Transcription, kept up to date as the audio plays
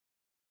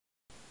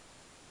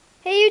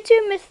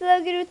YouTube,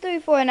 Mr.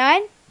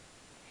 Logan349,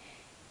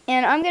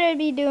 and I'm going to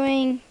be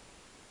doing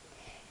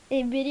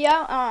a video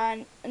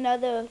on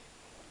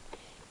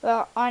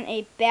on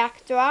a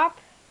backdrop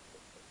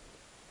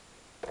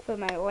for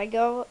my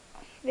Lego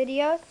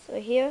videos. So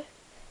here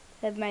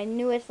I have my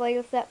newest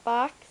Lego set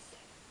box,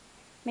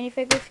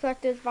 minifigures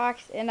collector's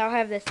box, and I'll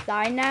have this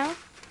sign now.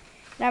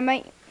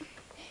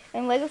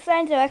 And Lego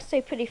signs are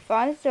actually pretty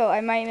fun, so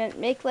I might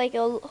make like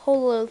a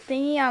whole little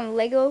thingy on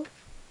Lego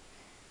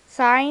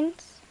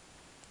signs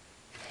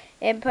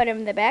and put them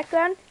in the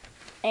background.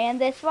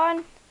 And this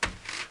one,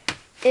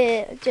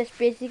 it just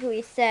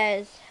basically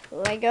says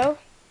Lego,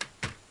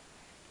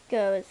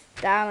 goes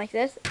down like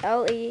this,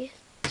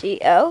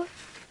 L-E-G-O,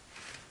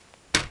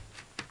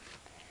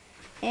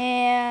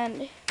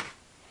 and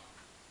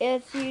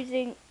it's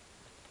using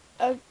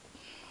a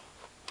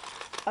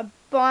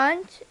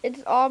bunch.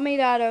 It's all made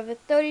out of a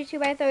 32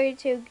 by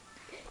 32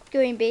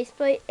 green base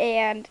plate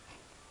and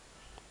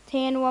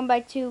tan 1 by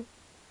 2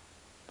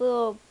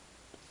 little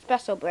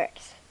special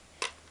bricks.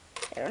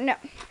 I don't know.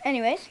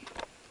 Anyways,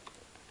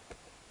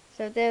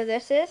 so there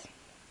this is.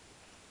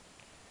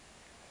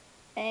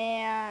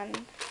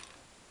 And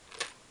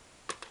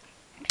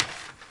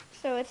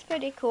so it's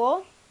pretty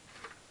cool.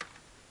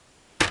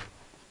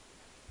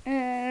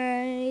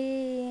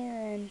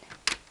 And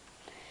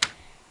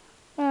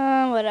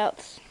what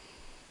else?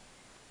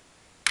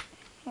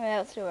 What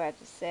else do I have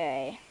to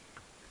say?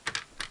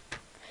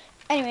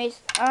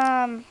 Anyways,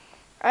 I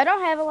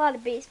don't have a lot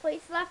of base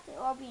plates left. They're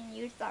all being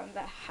used on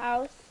the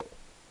house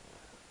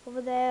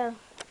over there.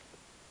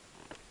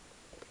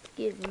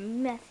 Gives a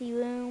messy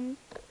room.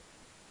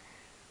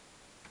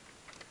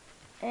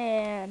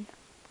 And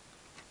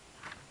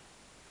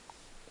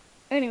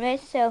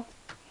anyways, so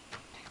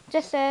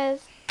just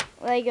says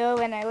Lego,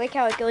 and I like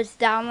how it goes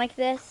down like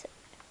this.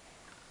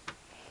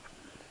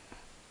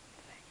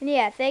 And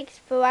yeah, thanks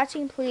for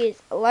watching.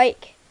 Please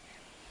like,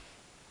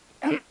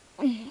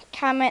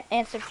 comment,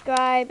 and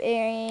subscribe,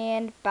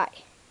 and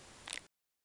bye.